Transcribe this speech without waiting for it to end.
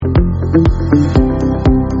Hello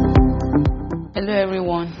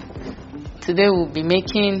everyone. Today we'll be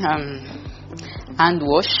making hand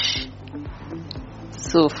wash.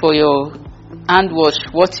 So for your hand wash,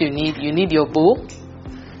 what you need your bowl,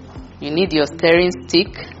 you need your stirring stick,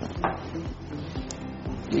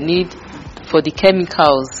 you need, for the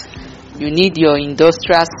chemicals, you need your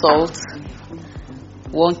industrial salt,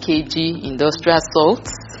 1 kg industrial salt,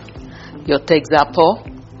 your Texaco.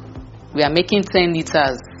 We are making 10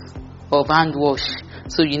 liters of hand wash,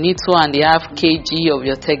 so you need 2.5 kg of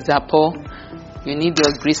your Texaco. You need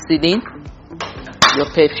your glycerin, your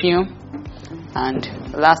perfume, and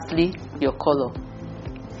lastly your color.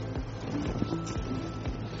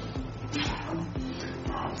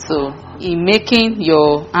 So in making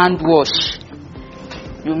your hand wash,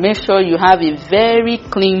 you make sure you have a very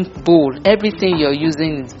clean bowl. Everything you're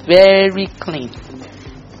using is very clean,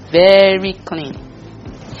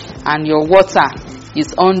 and your water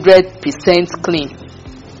is 100% clean.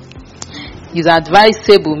 It's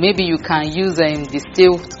advisable, maybe you can use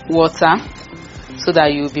distilled water, so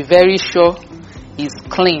that you'll be very sure it's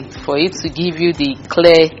clean, for it to give you the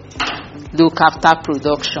clear look after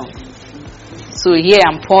production. So here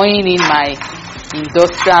I'm pouring in my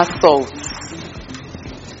industrial salt.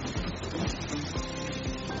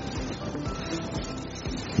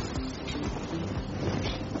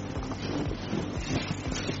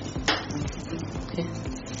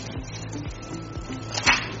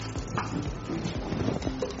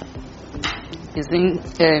 It's in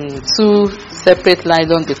 2 separate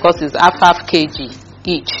nylon because it's half kg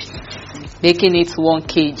each, making it 1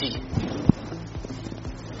 kg.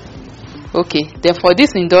 Okay, then for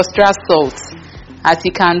this industrial salt, as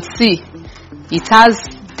you can see, it has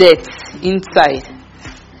dirt inside,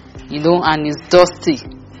 and it's dusty.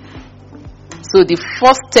 So the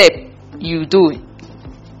first step you do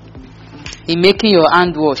in making your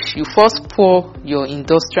hand wash, you first pour your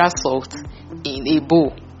industrial salt in a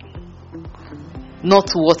bowl, not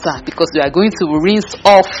water, because you are going to rinse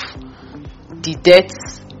off the dirt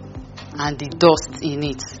and the dust in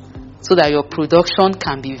it, so that your production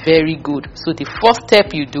can be very good. So the first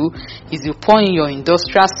step you do is you pour in your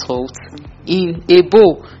industrial salt in a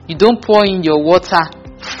bowl. You don't pour in your water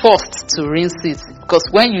first to rinse it, because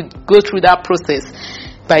when you go through that process,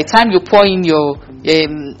 by the time you pour in your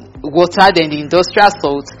water, then the industrial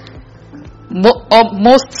salt,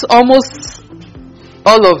 almost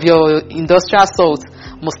all of your industrial salt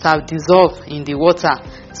must have dissolved in the water,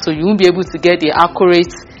 so you won't be able to get the accurate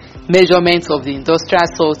measurement of the industrial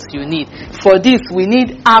salt you need. For this, we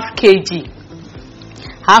need half kg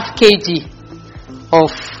of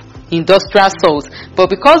industrial salt, but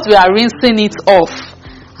because we are rinsing it off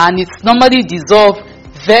and it's normally dissolved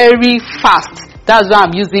very fast, that's why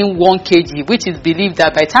I'm using 1 kg, which is believed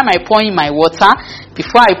that by the time I pour in my water,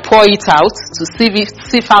 before I pour it out to sieve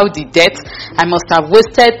out the dirt, I must have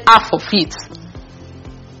wasted half of it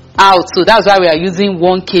out. So that's why we are using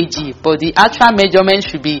 1 kg, but the actual measurement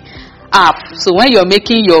should be half. So when you're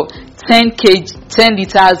making your 10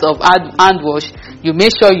 liters of hand wash, you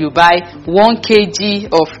make sure you buy 1 kg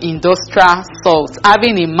of industrial salt,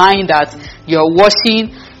 having in mind that you're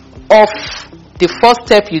washing off. The first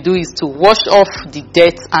step you do is to wash off the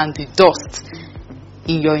dirt and the dust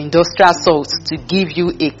in your industrial salt to give you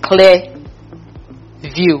a clear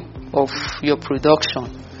view of your production.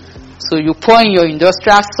 So you pour in your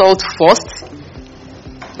industrial salt first,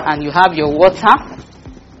 and you have your water.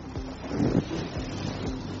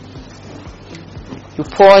 You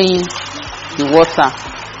pour in the water.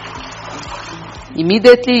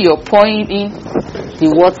 Immediately you're pouring in the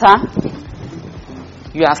water,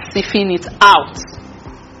 you are sieving it out.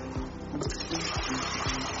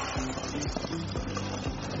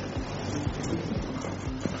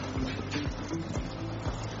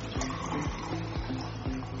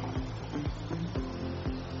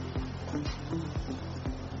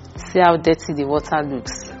 See how dirty the water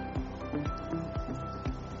looks.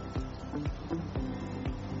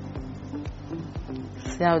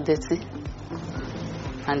 See how dirty?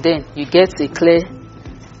 And then you get a clear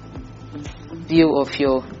view of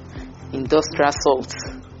your industrial salt,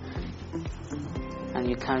 and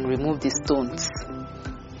you can remove the stones,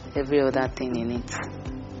 every other thing in it.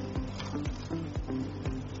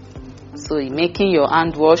 So in making your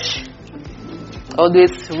hand wash,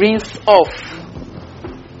 always rinse off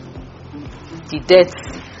the dirt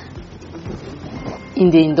in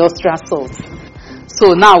the industrial salt.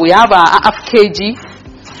 So now we have a half kg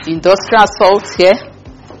industrial salt here,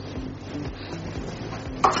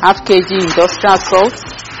 half kg industrial salt.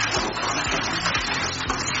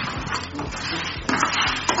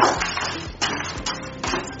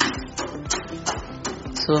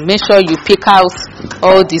 So So make sure you pick out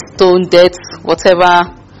all the stone, dirt,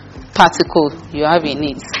 whatever particle you have in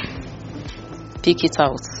it. Pick it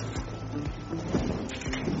out.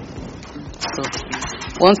 So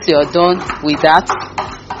once you're done with that,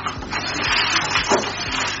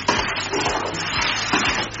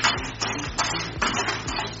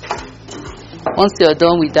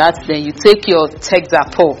 then you take your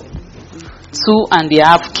Texapor,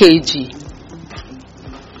 2.5 kg.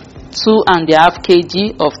 2.5 kg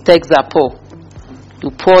of Texapor. You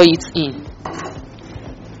pour it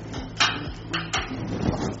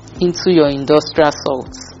into your industrial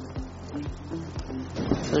salt.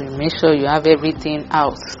 So you make sure you have everything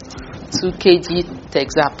out. 2 kg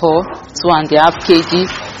Texapor, 2.5 kg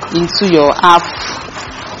into your half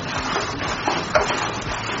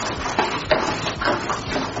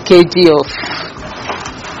kg of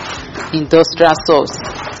industrial salt,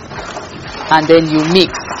 and then you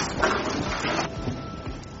mix.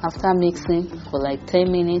 After mixing for like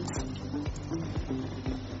 10 minutes,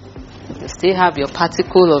 you still have your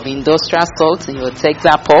particle of industrial salt in your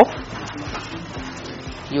Texapor.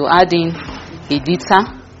 You add in a liter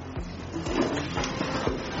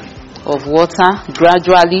of water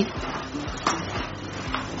gradually.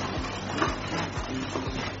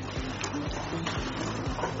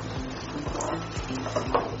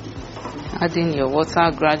 Adding your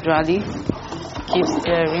water gradually. Keep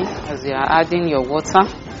stirring as you are adding your water.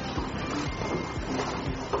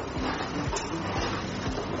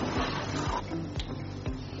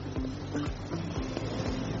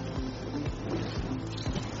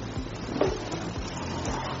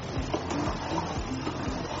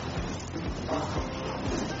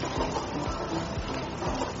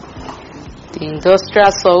 The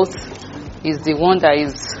industrial salt is the one that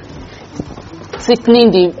is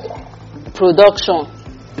thickening the production.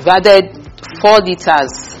 We've added 4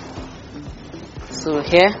 liters. So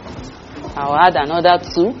here I'll add another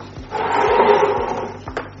 2.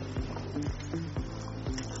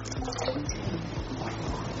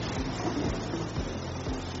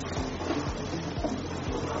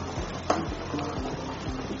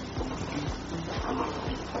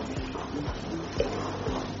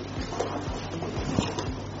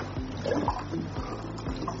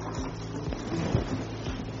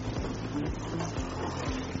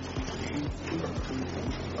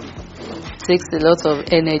 Takes a lot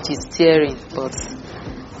of energy stirring, but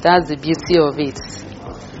that's the beauty of it,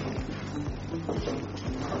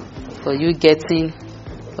 for you getting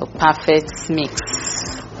a perfect mix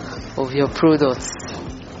of your products.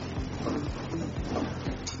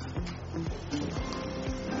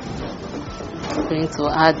 I'm going to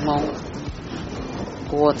add more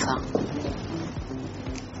water.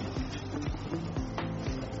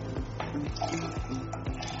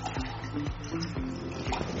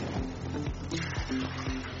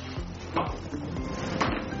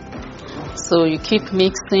 So you keep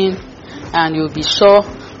mixing, and you'll be sure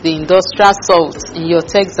the industrial salt in your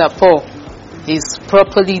Texapor is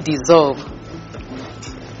properly dissolved.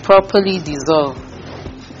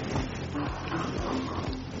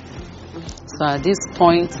 So at this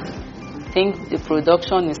point, I think the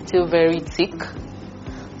production is still very thick.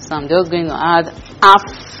 So I'm just going to add half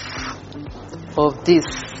of this.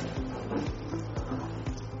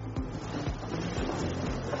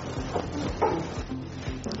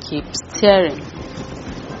 Keep stirring.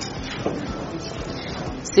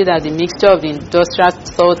 See that the mixture of the industrial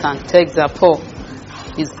salt and Texapor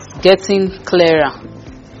is getting clearer.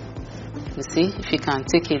 You see, if you can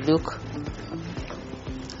take a look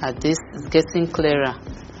at this, it's getting clearer.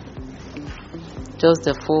 Just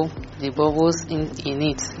the foam, the bubbles in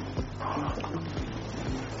it.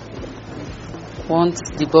 Once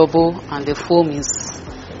the bubble and the foam is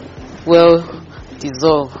well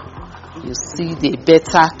dissolved, you see the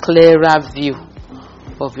better, clearer view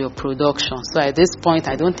of your production. So at this point,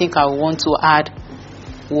 I don't think I want to add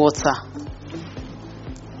water.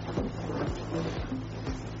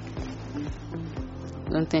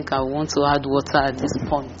 At this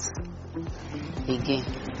point again.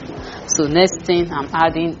 So next thing I'm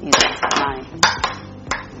adding is my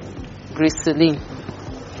Glycerin.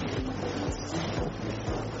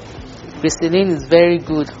 Glycerin is very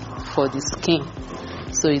good for the skin.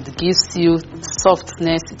 So it gives you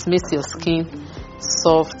softness, it makes your skin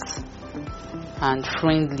soft and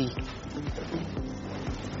friendly.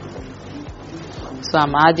 So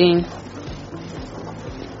I'm adding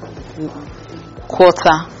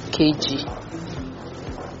 1/4 kg,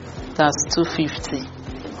 that's 250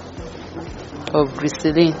 of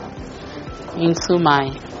Glycerin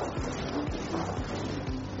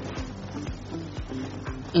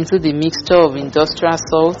into the mixture of industrial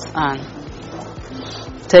salt and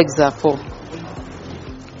Texaco.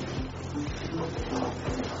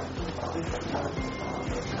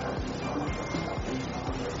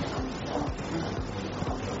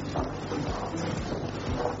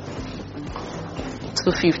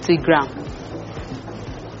 To 50 gram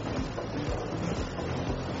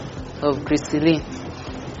of Gristylene.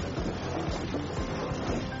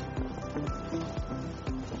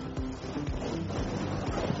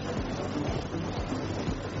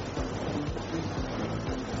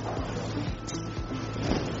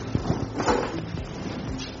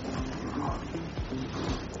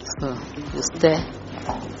 So you stir.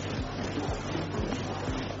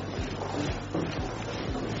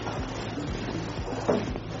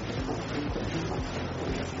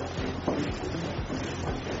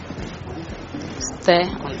 Stir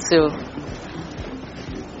until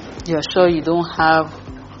you're sure you don't have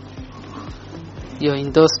your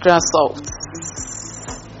industrial salt.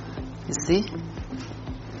 You see?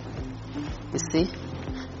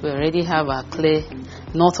 We already have our clear,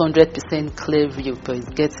 not 100% clear view, but it's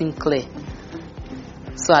getting clear.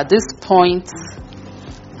 So at this point,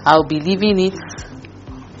 I'll be leaving it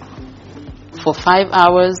for 5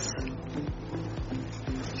 hours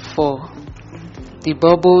for the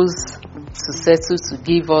bubbles to settle to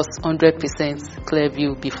give us 100% clear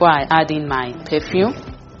view before I add in my perfume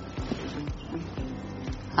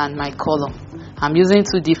and my color. I'm using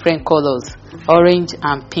 2 different colors, orange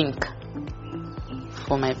and pink,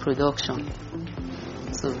 for my production.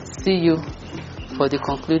 So see you for the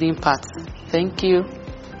concluding part. Thank you.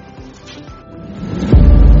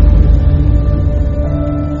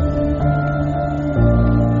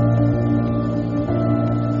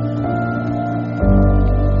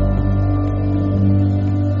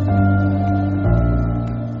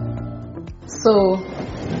 So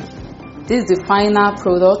this is the final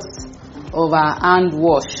product of our hand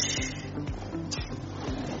wash.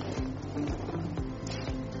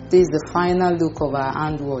 This is the final look of our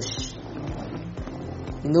hand wash.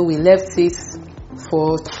 You know, we left it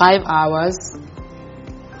for 5 hours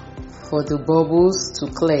for the bubbles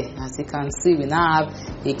to clear. As you can see, we now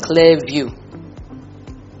have a clear view.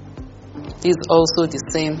 This is also the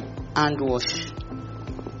same hand wash.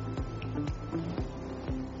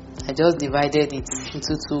 I just divided it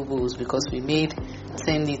into 2 bowls because we made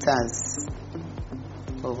 10 liters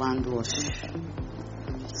of hand wash.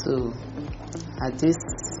 So at this,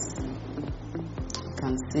 you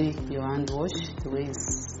can see your hand wash, the way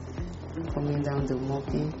it's coming down the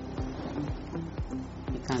mopping.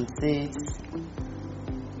 You can see it.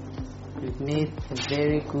 We've made a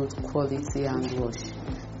very good quality hand wash.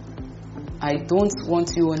 I don't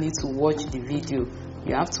want you only to watch the video.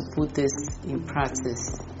 You have to put this in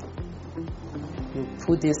practice. You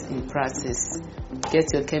put this in practice.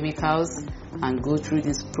 Get your chemicals and go through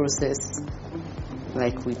this process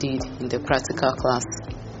like we did in the practical class.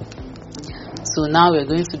 So now we're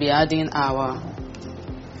going to be adding our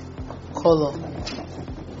color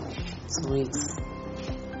to it.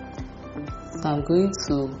 So I'm going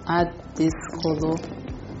to add this color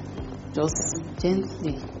just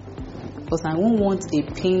gently, because I won't want a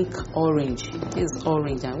pink orange. This is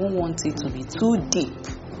orange. I won't want it to be too deep.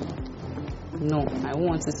 No, I won't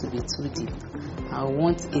want it to be too deep. I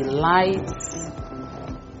want a light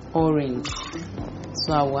orange.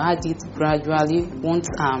 So I will add it gradually. Once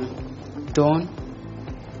I'm done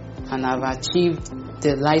and I've achieved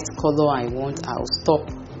the light color I want, I'll stop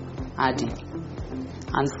adding.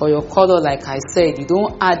 And for your color, like I said, you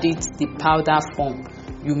don't add it the powder form.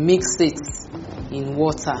 You mix it in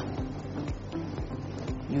water.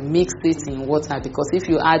 You mix it in water, because if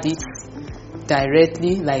you add it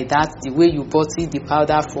directly like that, the way you bought it, the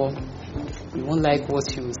powder form, you won't like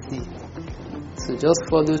what you will see. So just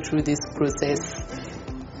follow through this process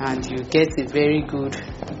and you get a very good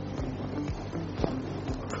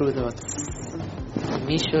product.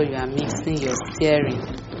 Make sure you are mixing your stirring.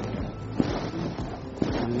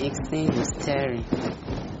 Mixing your stirring.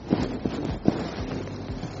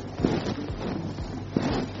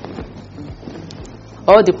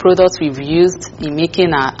 All the products we've used in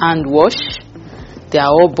making our hand wash, they are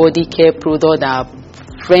all body care products that are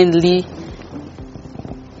friendly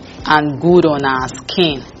and good on our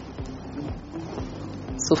skin.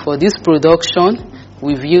 So for this production,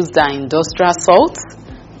 we've used our industrial salt,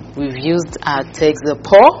 we've used our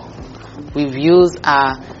Texaco, we've used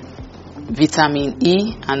our vitamin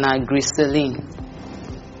E and our Gristylene.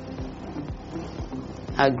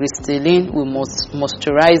 Our Gristylene will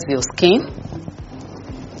moisturize your skin.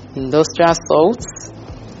 Industrial salt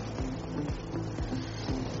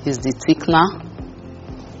is the thickener.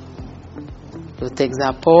 The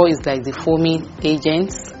Texaco is like the foaming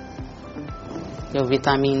agent. Your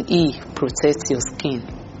vitamin E protects your skin.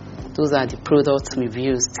 Those are the products we've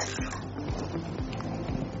used.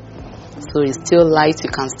 So it's still light, you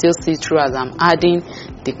can still see through as I'm adding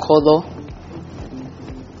the color.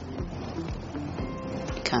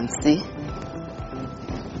 You can see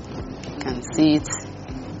it.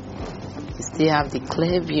 You still have the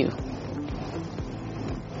clear view.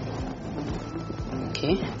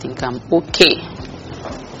 Okay, I think I'm okay.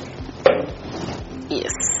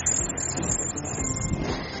 Yes,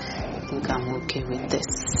 I think I'm okay with this.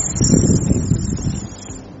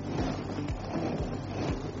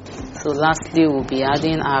 So lastly, we'll be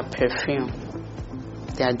adding our perfume.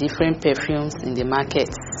 There are different perfumes in the market.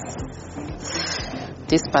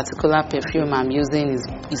 This particular perfume I'm using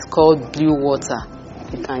is called Blue Water.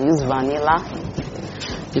 You can use vanilla,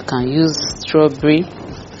 you can use strawberry,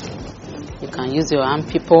 you can use your arm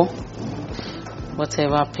people,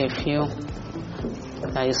 whatever perfume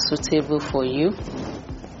that is suitable for you,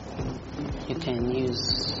 you can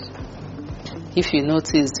use. If you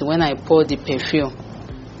notice, when I pour the perfume,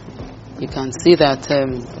 you can see that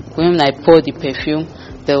when I pour the perfume,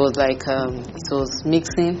 there was like it was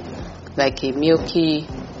mixing, like a milky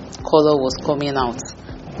color was coming out.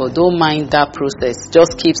 But don't mind that process,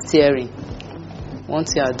 just keep stirring.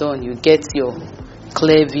 Once you are done, you get your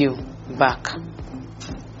clear view back.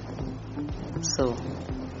 So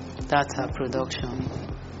that's our production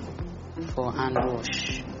for hand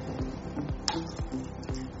wash.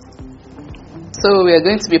 So we are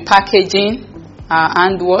going to be packaging our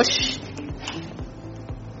hand wash.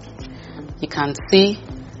 You can see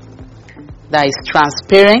that it's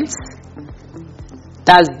transparent.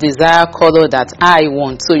 That's the desired color that I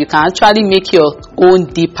want. So you can actually make your own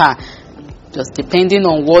deeper, just depending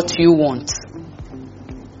on what you want.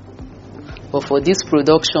 But for this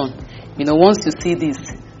production, once you see this,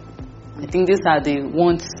 I think these are the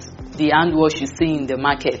ones, the hand wash you see in the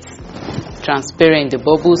market. Transparent, the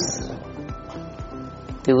bubbles,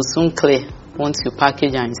 they will soon clear once you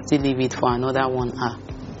package and still leave it for another 1 hour.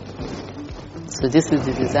 So this is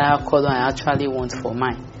the desired color I actually want for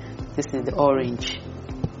mine. This is the orange.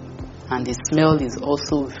 And the smell is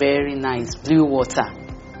also very nice. Blue water,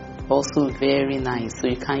 also very nice. So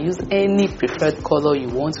you can use any preferred color you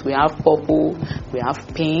want. We have purple, we have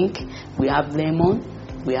pink, we have lemon,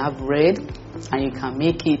 we have red, and you can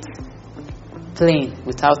make it plain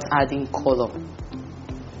without adding color.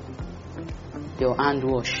 Your hand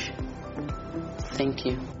wash. Thank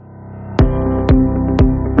you.